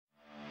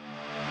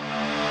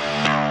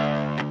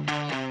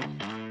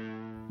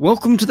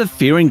Welcome to the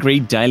Fear and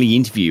Greed Daily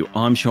Interview.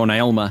 I'm Sean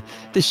Aylmer.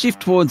 The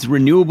shift towards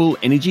renewable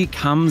energy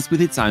comes with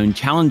its own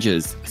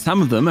challenges.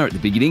 Some of them are at the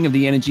beginning of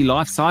the energy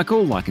life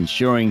cycle, like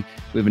ensuring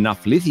we have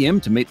enough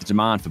lithium to meet the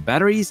demand for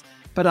batteries,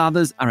 but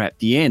others are at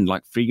the end,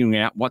 like figuring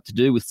out what to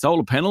do with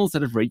solar panels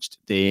that have reached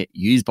their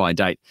use-by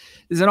date.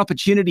 There's an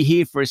opportunity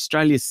here for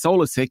Australia's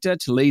solar sector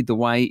to lead the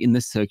way in the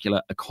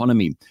circular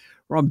economy.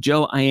 Rob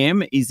Gell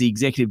AM is the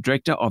Executive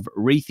Director of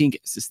Rethink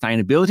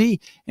Sustainability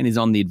and is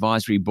on the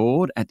advisory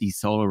board at the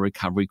Solar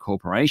Recovery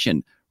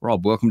Corporation.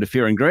 Rob, welcome to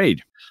Fear and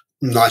Greed.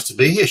 Nice to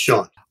be here,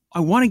 Sean. I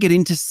want to get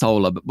into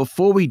solar, but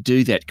before we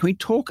do that, can we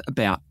talk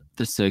about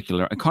the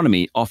circular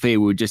economy? Off air,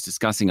 we were just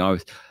discussing, I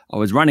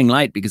was running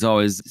late because I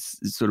was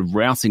sort of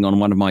rousing on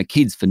one of my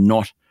kids for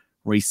not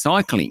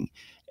recycling.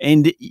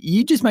 And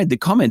you just made the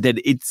comment that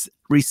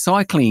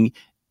recycling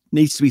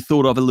needs to be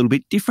thought of a little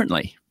bit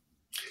differently.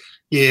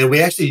 Yeah, we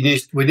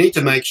need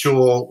to make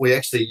sure we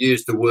actually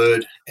use the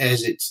word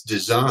as it's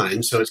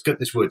designed. So it's got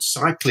this word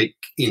cyclic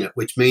in it,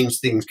 which means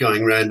things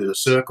going round in a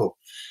circle.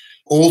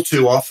 All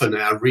too often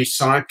our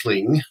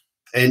recycling,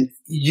 and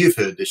you've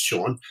heard this,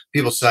 Sean,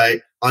 people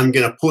say, I'm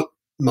going to put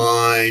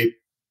my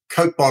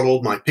Coke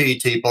bottle, my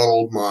PET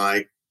bottle,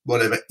 my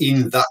whatever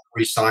in that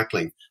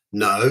recycling.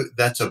 No,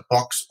 that's a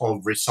box of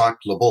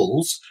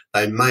recyclables.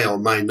 They may or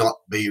may not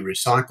be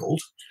recycled.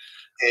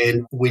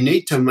 And we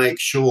need to make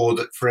sure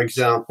that, for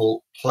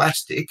example,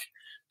 plastic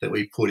that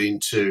we put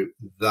into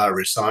the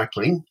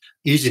recycling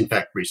is in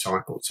fact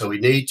recycled. So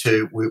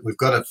we've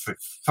got to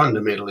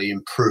fundamentally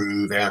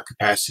improve our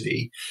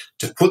capacity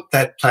to put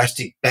that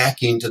plastic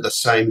back into the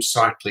same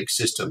cyclic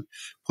system.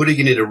 Putting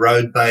it in a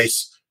road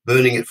base,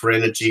 burning it for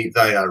energy,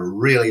 they are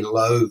really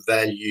low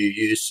value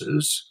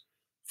uses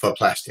for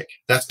plastic.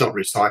 That's not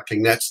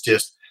recycling.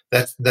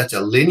 That's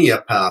a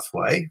linear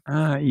pathway.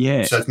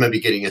 Yeah. So it's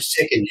maybe getting a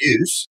second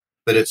use,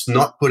 but it's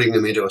not putting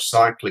them into a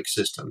cyclic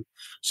system.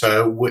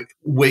 So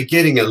we're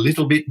getting a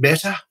little bit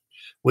better.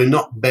 We're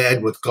not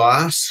bad with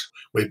glass.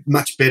 We're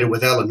much better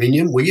with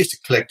aluminium. We used to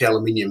collect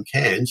aluminium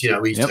cans.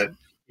 We used to,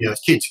 as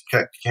kids,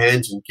 collect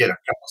cans and get a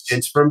couple of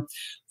cents for them.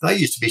 They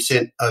used to be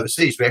sent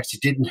overseas. We actually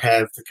didn't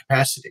have the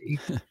capacity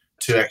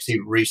to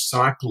actually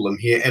recycle them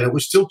here. And it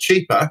was still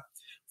cheaper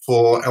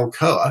for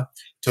Alcoa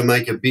to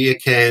make a beer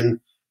can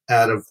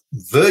out of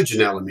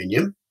virgin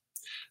aluminium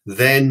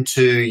than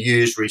to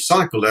use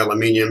recycled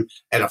aluminium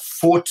at a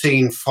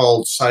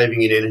 14-fold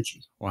saving in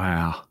energy.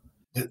 Wow.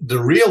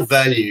 The real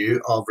value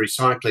of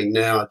recycling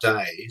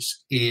nowadays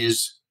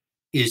is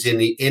in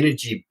the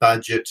energy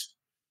budget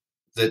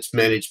that's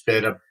managed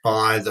better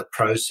by the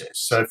process.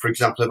 So, for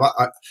example,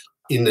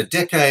 in the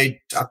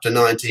decade up to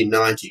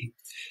 1990,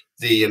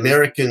 the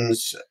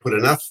Americans put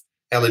enough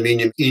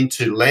aluminium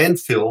into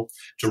landfill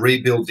to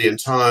rebuild the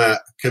entire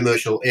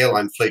commercial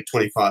airline fleet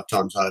 25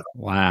 times over.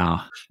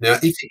 Wow. Now,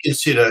 if you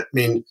consider,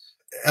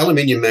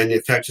 aluminium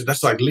manufacture,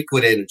 that's like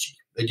liquid energy.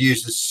 It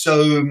uses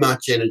so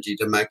much energy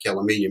to make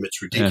aluminium,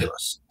 it's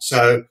ridiculous. Yeah.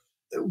 So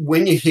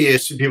when you hear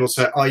some people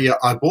say, oh, yeah,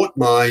 I bought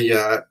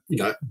my,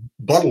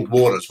 bottled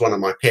water is one of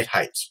my pet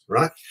hates,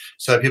 right?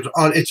 So people,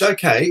 it's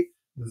okay.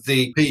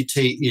 The PET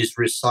is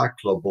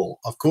recyclable.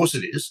 Of course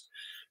it is.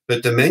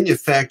 But the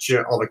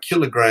manufacture of a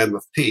kilogram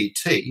of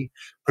PET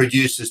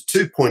produces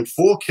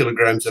 2.4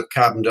 kilograms of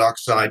carbon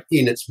dioxide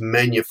in its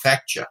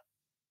manufacture.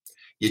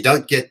 You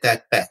don't get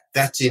that back.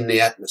 That's in the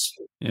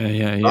atmosphere.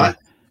 Yeah. Right?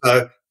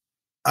 So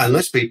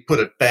unless we put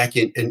it back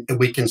in, and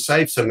we can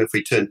save some if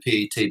we turn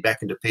PET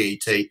back into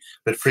PET,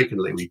 but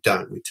frequently we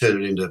don't. We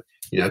turn it into,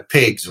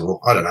 pegs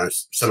or, I don't know,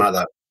 some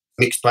other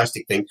mixed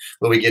plastic thing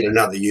where we get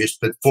another use,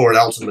 but before it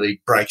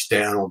ultimately breaks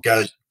down or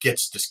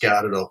gets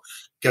discarded or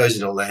goes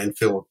into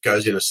landfill or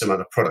goes into some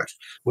other product.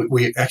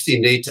 We actually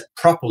need to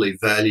properly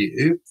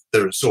value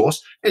the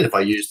resource. And if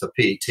I use the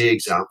PET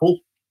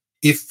example,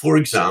 if, for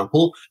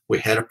example, we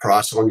had a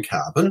price on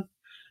carbon,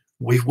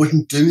 we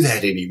wouldn't do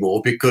that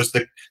anymore because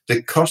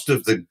the cost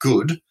of the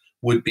good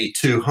would be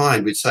too high.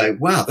 And we'd say,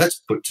 wow,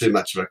 that's put too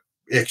much of an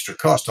extra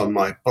cost on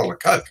my bottle of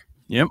Coke.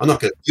 Yep. I'm not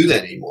going to do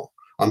that anymore.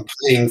 I'm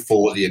paying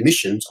for the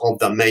emissions of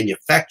the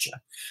manufacturer.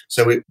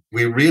 So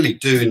we really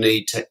do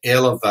need to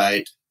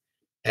elevate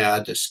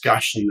our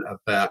discussion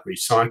about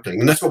recycling.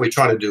 And that's what we're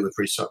trying to do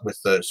with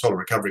the Solar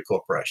Recovery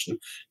Corporation.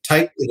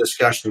 Take the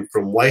discussion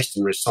from waste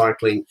and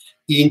recycling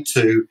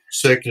into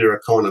circular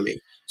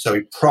economy. So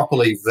we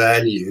properly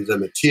value the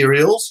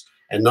materials,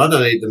 and not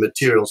only the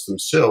materials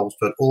themselves,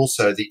 but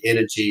also the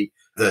energy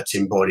that's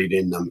embodied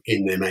in them,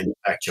 in their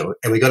manufacture.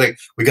 And we got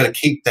to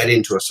keep that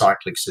into a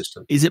cyclic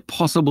system. Is it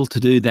possible to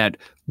do that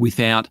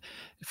without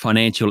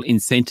financial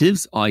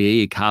incentives,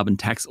 i.e. a carbon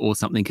tax or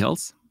something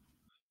else?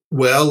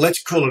 Well,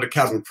 let's call it a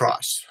carbon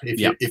price,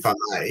 if I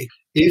may.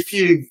 If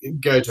you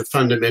go to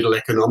fundamental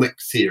economic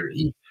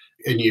theory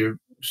and you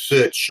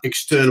search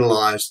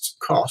externalized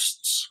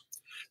costs,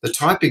 the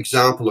type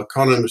example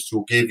economists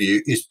will give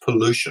you is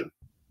pollution.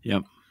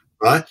 Yep.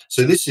 Right?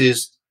 So this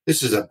is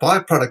a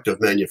byproduct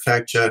of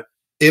manufacture.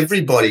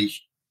 Everybody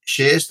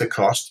shares the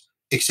cost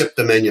except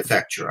the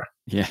manufacturer.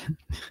 Yeah.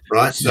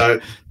 right? So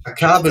a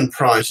carbon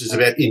price is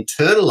about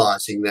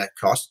internalizing that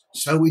cost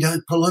so we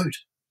don't pollute,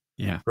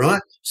 Yeah.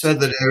 right? So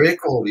that our air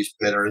quality is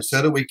better and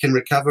so that we can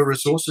recover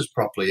resources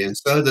properly and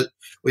so that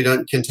we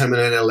don't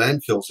contaminate our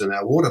landfills and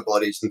our water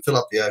bodies and fill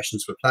up the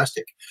oceans with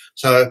plastic.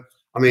 So,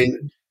 I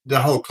mean,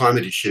 the whole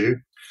climate issue,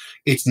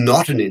 it's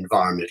not an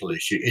environmental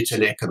issue, it's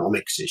an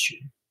economics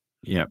issue.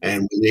 Yeah.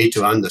 And we need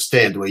to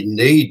understand we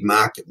need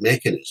market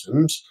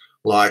mechanisms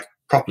like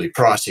properly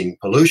pricing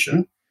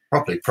pollution,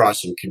 properly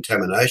pricing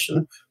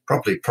contamination,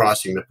 properly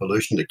pricing the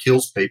pollution that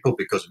kills people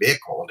because of air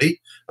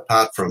quality,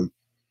 apart from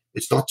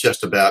it's not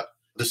just about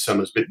this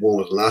summer's a bit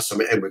warmer than last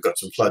summer and we've got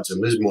some floods in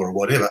Lismore or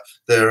whatever.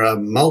 There are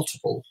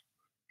multiple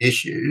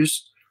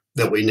issues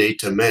that we need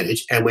to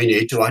manage and we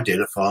need to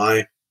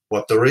identify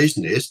what the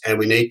reason is and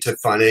we need to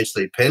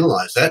financially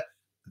penalise that.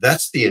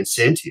 That's the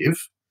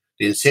incentive.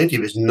 The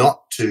incentive is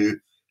not to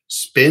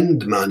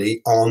spend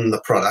money on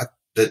the product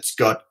that's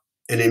got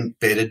an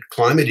embedded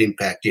climate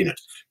impact in it.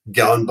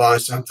 Go and buy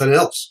something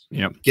else.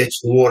 Yep. Get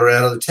your water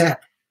out of the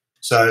tap.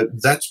 So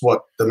that's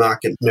what the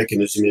market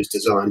mechanism is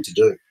designed to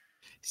do.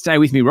 Stay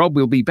with me, Rob.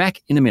 We'll be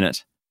back in a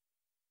minute.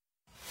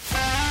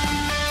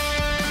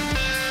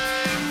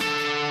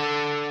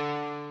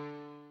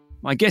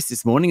 My guest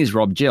this morning is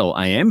Rob Gill,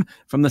 AM,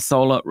 from the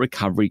Solar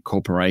Recovery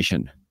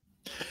Corporation.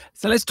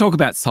 So let's talk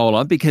about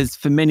solar, because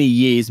for many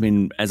years,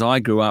 as I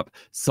grew up,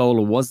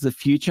 solar was the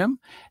future.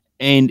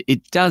 And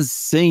it does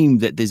seem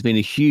that there's been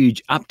a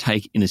huge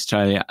uptake in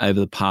Australia over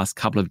the past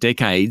couple of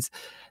decades,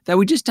 though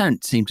we just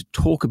don't seem to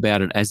talk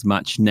about it as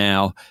much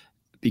now,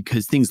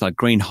 because things like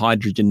green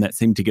hydrogen that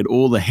seem to get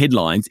all the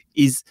headlines.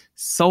 Is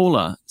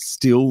solar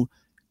still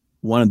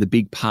one of the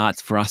big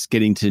parts for us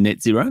getting to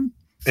net zero?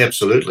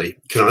 Absolutely.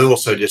 Can I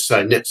also just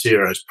say net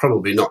zero is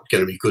probably not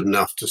going to be good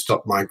enough to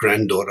stop my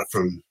granddaughter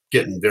from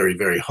getting very,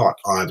 very hot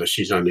either.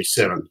 She's only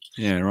 7.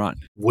 Yeah, right.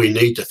 We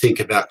need to think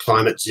about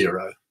climate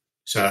zero.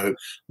 So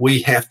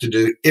we have to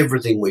do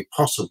everything we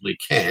possibly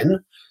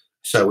can.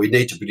 So we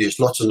need to produce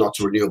lots and lots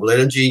of renewable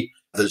energy.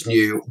 There's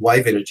new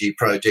wave energy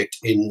project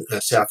in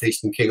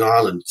southeastern King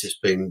Island. It's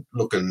just been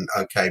looking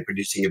okay,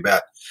 producing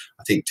about,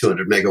 I think,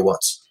 200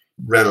 megawatts.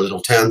 Ran a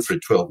little town for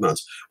 12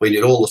 months. We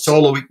need all the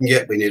solar we can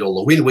get. We need all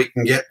the wind we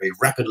can get. We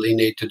rapidly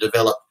need to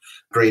develop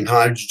green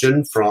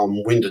hydrogen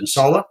from wind and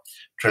solar,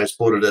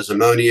 transported as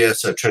ammonia.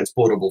 So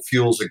transportable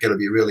fuels are going to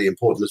be really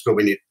important as well.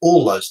 We need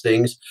all those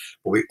things,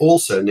 but we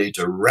also need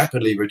to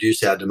rapidly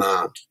reduce our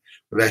demand.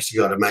 We've actually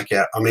got to make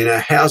our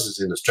houses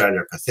in Australia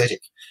are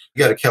pathetic.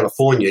 You go to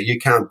California, you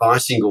can't buy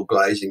single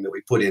glazing that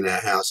we put in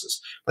our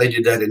houses. They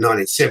did that in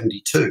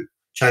 1972,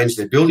 changed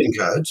their building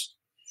codes,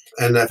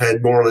 and they've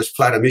had more or less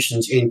flat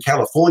emissions in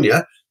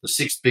California, the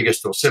 6th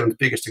biggest or 7th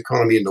biggest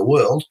economy in the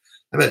world.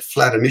 They've had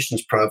flat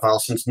emissions profile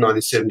since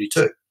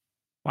 1972.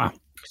 Wow.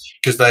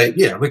 Because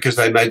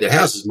they made their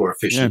houses more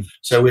efficient. Yeah.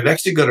 So we've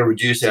actually got to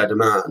reduce our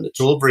demand. It's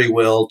all very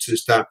well to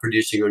start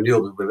producing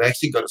renewables. We've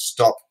actually got to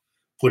stop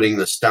putting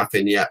the stuff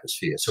in the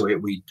atmosphere. So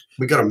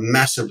we've got to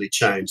massively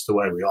change the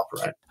way we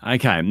operate.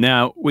 Okay.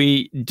 Now,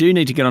 we do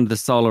need to get onto the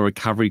Solar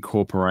Recovery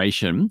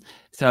Corporation.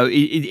 So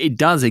it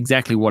does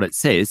exactly what it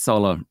says,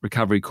 Solar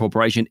Recovery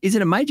Corporation. Is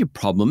it a major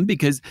problem?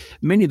 Because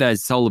many of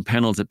those solar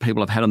panels that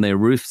people have had on their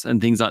roofs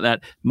and things like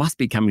that must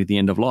be coming to the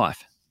end of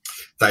life.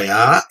 They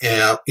are.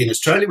 In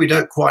Australia, we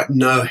don't quite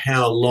know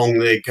how long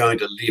they're going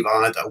to live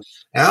either.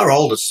 Our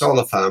oldest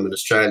solar farm in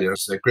Australia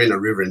is the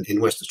Greenock River in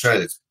West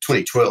Australia. It's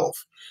 2012.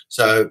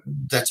 So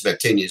that's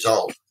about 10 years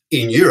old.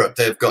 In Europe,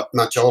 they've got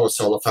much older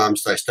solar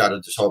farms. They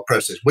started this whole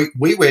process.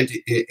 We went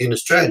in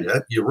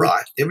Australia, you're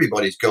right,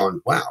 everybody's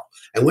gone, wow.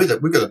 And we've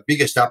got the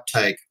biggest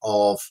uptake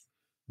of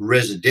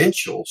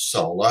residential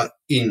solar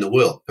in the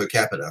world per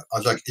capita.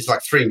 It's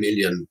like 3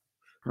 million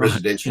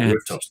residential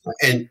rooftops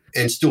and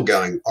still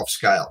going off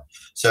scale.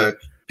 So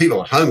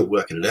people at home are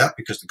working it out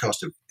because the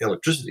cost of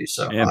electricity is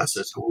so high.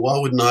 So why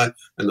wouldn't I?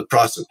 And the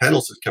price of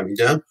panels is coming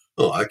down.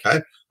 Oh,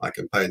 okay, I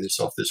can pay this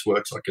off. This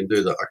works. I can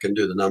do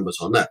the numbers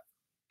on that.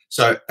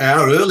 So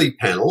our early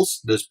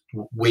panels,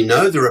 we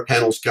know there are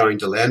panels going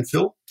to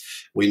landfill.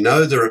 We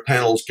know there are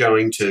panels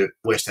going to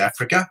West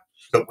Africa,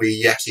 but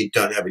we actually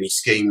don't have any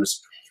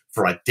schemes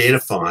for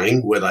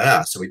identifying where they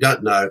are. So we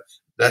don't know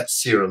that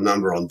serial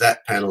number on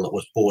that panel that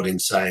was bought in,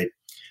 say,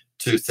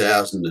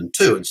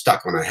 2002 and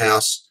stuck on a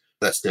house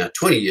that's now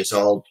 20 years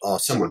old. Oh,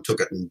 someone took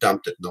it and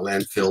dumped it in the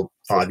landfill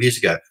 5 years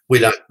ago. We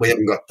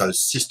haven't got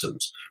those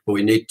systems, but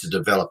we need to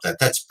develop that.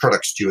 That's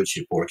product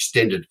stewardship or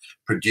extended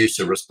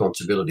producer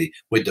responsibility.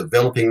 We're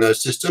developing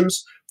those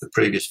systems. The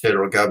previous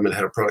federal government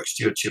had a product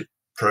stewardship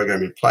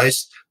program in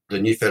place. The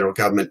new federal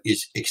government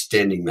is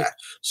extending that.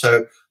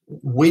 So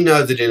we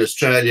know that in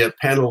Australia,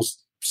 panels,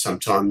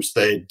 sometimes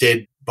they're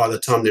dead by the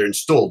time they're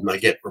installed and they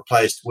get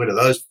replaced. Where do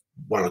those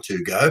one or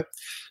two go?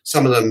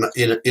 Some of them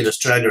in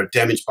Australia are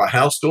damaged by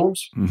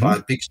hailstorms, by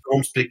big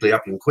storms, particularly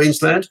up in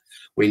Queensland.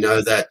 We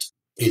know that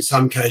in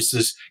some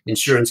cases,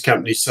 insurance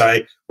companies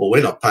say, well,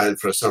 we're not paying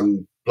for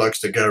some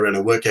blokes to go around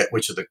and work out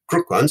which are the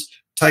crook ones.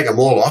 Take them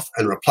all off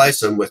and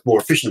replace them with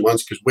more efficient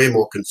ones because we're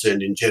more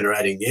concerned in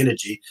generating the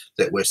energy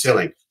that we're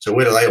selling. So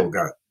where do they all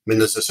go? mean,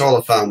 there's a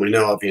solar farm we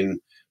know of in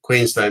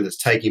Queensland that's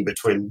taking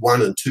between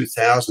 1 and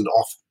 2,000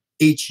 off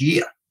each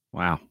year.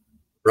 Wow.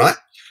 Right?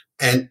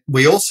 And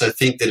we also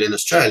think that in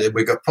Australia,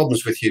 we've got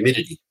problems with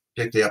humidity,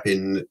 particularly up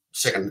in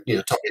top end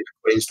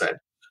of Queensland.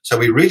 So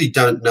we really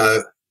don't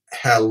know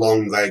how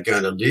long they're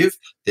going to live.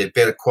 They're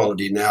better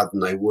quality now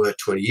than they were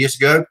 20 years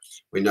ago.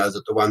 We know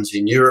that the ones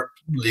in Europe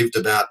lived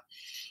about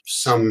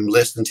some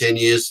less than 10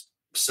 years,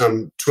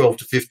 some 12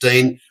 to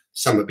 15,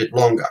 some a bit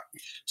longer.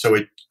 So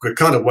we're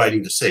kind of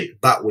waiting to see.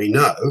 But we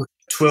know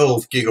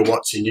 12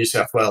 gigawatts in New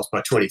South Wales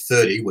by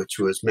 2030, which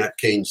was Matt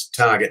Keane's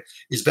target,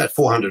 is about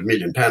 400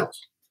 million panels.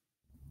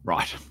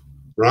 Right.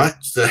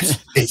 So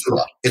it's a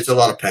lot. It's a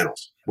lot of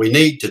panels. We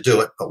need to do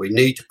it, but we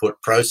need to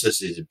put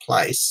processes in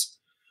place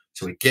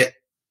so we get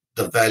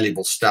the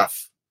valuable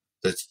stuff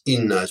that's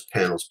in those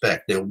panels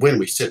back. Now, when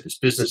we set this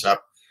business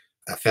up,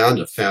 our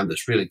founder found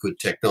this really good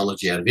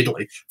technology out of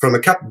Italy from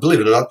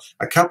believe it or not,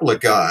 a couple of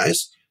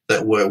guys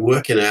that were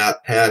working out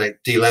how to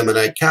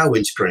delaminate car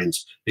windscreens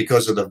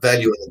because of the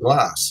value of the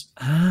glass.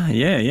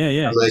 Yeah.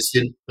 And they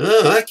said,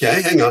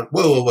 okay, hang on.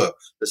 Whoa.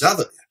 There's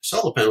other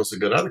solar panels that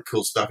got other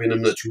cool stuff in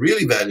them that's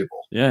really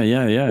valuable. Yeah.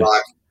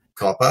 Like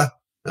copper,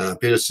 a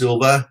bit of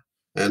silver,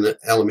 and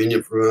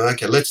aluminium.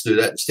 Okay, let's do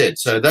that instead.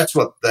 So that's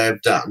what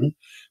they've done.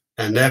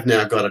 And they've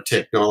now got a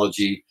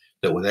technology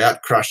that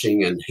without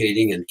crushing and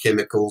heating and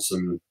chemicals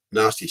and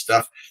nasty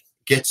stuff,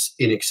 gets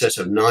in excess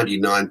of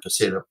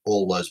 99% of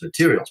all those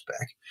materials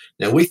back.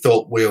 Now, we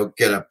thought we were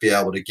going to be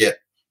able to get,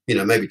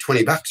 maybe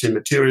 $20 in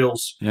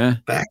materials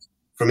back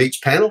from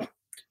each panel,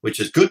 which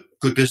is good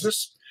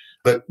business.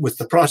 But with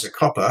the price of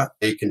copper,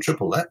 you can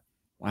triple that.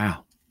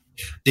 Wow.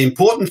 The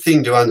important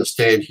thing to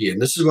understand here,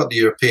 and this is what the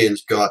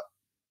Europeans got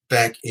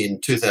back in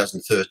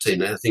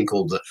 2013, a thing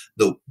called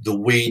the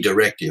WEEE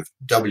directive,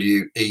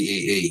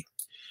 WEEE.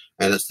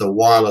 And it's the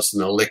wireless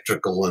and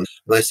electrical. And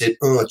they said,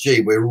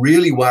 we're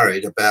really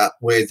worried about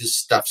where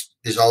this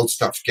old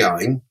stuff's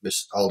going,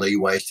 this old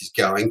e-waste is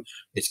going.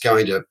 It's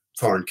going to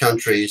foreign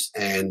countries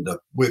and the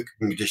working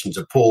conditions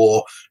are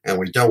poor and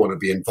we don't want to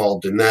be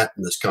involved in that.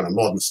 And there's kind of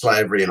modern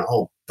slavery and a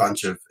whole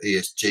bunch of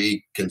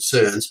ESG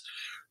concerns.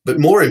 But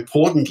more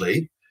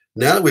importantly,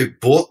 now that we've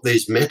bought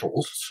these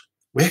metals,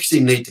 we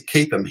actually need to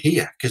keep them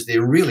here because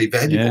they're really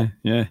valuable.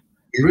 Yeah.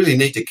 We really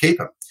need to keep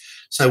them.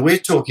 So we're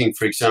talking,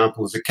 for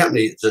example, there's a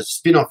company, it's a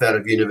spin-off out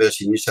of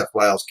University of New South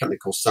Wales, a company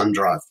called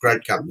SunDrive,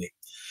 great company.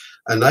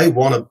 And they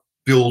want to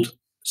build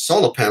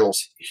solar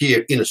panels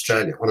here in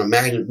Australia, want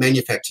to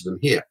manufacture them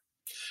here.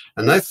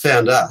 And they've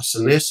found us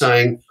and they're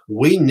saying,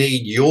 we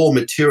need your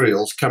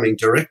materials coming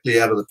directly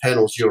out of the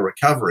panels you're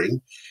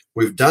recovering.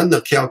 We've done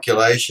the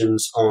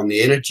calculations on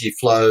the energy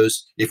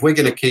flows. If we're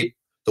going to keep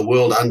the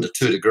world under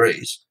 2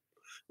 degrees,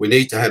 we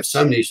need to have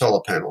so many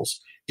solar panels.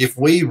 If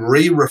we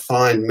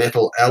re-refine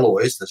metal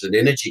alloys, there's an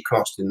energy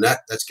cost in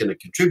that. That's going to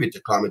contribute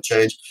to climate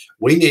change.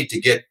 We need to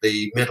get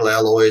the metal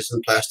alloys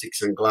and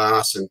plastics and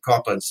glass and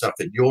copper and stuff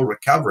that you're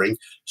recovering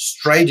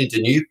straight into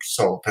new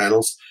solar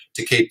panels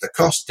to keep the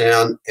cost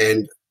down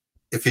and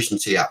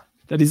efficiency up.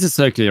 That is a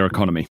circular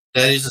economy.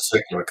 That is a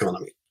circular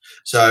economy.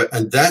 So,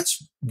 and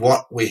that's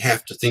what we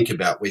have to think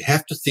about. We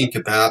have to think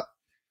about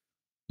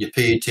your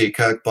PET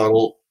Coke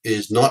bottle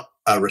is not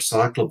a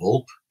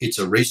recyclable, it's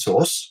a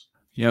resource.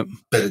 Yep.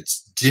 But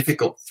it's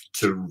difficult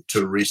to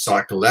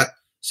recycle that.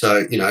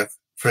 So,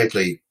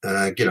 frankly,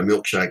 get a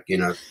milkshake,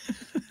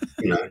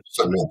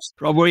 something else.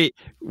 Rob,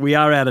 we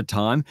are out of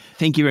time.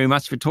 Thank you very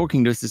much for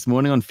talking to us this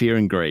morning on Fear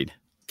and Greed.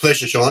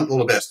 Pleasure, Sean. All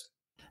the best.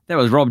 That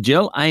was Rob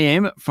Gill,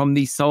 AM from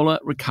the Solar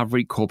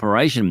Recovery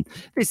Corporation.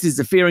 This is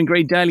the Fear and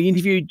Greed Daily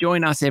Interview.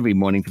 Join us every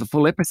morning for the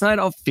full episode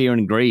of Fear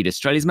and Greed,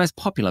 Australia's most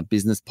popular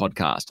business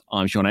podcast.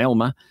 I'm Sean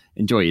Aylmer.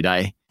 Enjoy your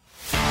day.